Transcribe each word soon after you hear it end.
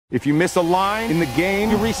If you miss a line in the game,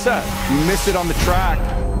 you reset. You miss it on the track,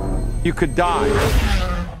 you could die.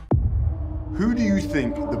 Who do you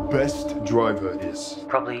think the best driver is?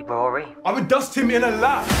 Probably Rory. I would dust him in a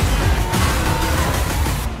lap.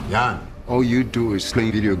 Jan, all you do is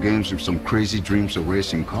play video games with some crazy dreams of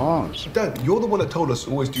racing cars. Dad, you're the one that told us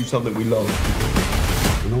to always do something we love.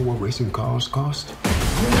 You know what racing cars cost?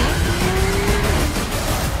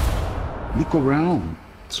 Look around.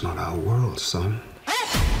 It's not our world, son.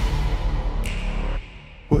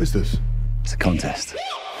 What is this? It's a contest.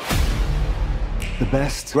 The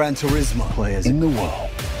best Gran Turismo players in the world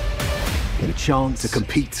get a chance to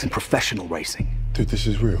compete in professional racing. Dude, this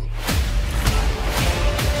is real.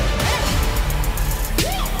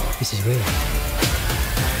 This is real.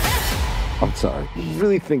 I'm sorry. You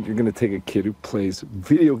really think you're going to take a kid who plays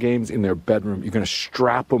video games in their bedroom, you're going to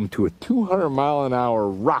strap him to a 200-mile-an-hour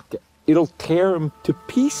rocket? It'll tear him to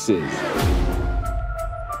pieces.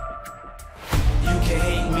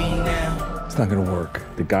 It's not gonna work.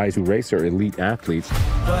 The guys who race are elite athletes.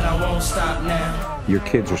 But I won't stop now. Your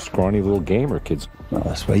kids are scrawny little gamer kids. Well,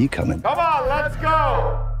 that's where you come in. Come on, let's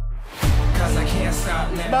go! Cause I can't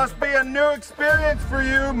stop now. Must be a new experience for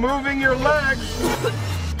you, moving your legs.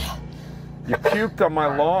 You puked on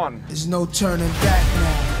my lawn. There's no turning back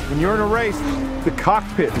now. When you're in a race, the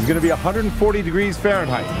cockpit is gonna be 140 degrees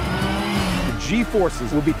Fahrenheit. The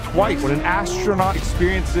G-forces will be twice what an astronaut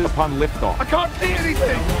experiences upon liftoff. I can't see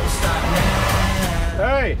anything!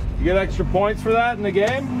 Hey, you get extra points for that in the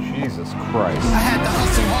game? Jesus Christ. I had to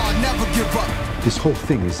hustle hard, never give up. This whole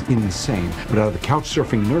thing is insane, but out of the couch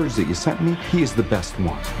surfing nerds that you sent me, he is the best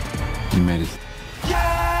one. You made it.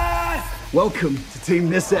 Yes! Welcome to Team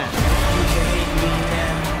This End. You can hate me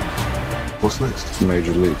now. What's next? It's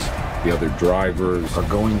major leagues. The other drivers are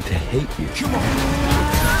going to hate you. Come on.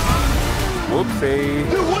 Whoopsie.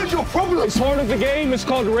 Dude, what is your problem? It's part of the game. It's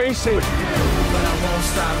called racing. But I won't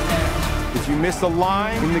stop now. If you miss a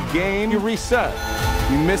line in the game, you reset.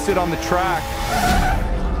 You miss it on the track,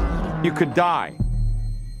 you could die.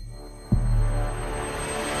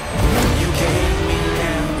 You can hate me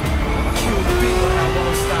now. But I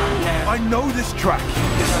won't stop now. I know this track.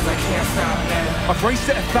 Because I can't stop now. I've raced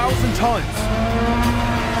it 1,000 times.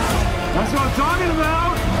 That's what I'm talking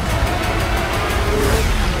about!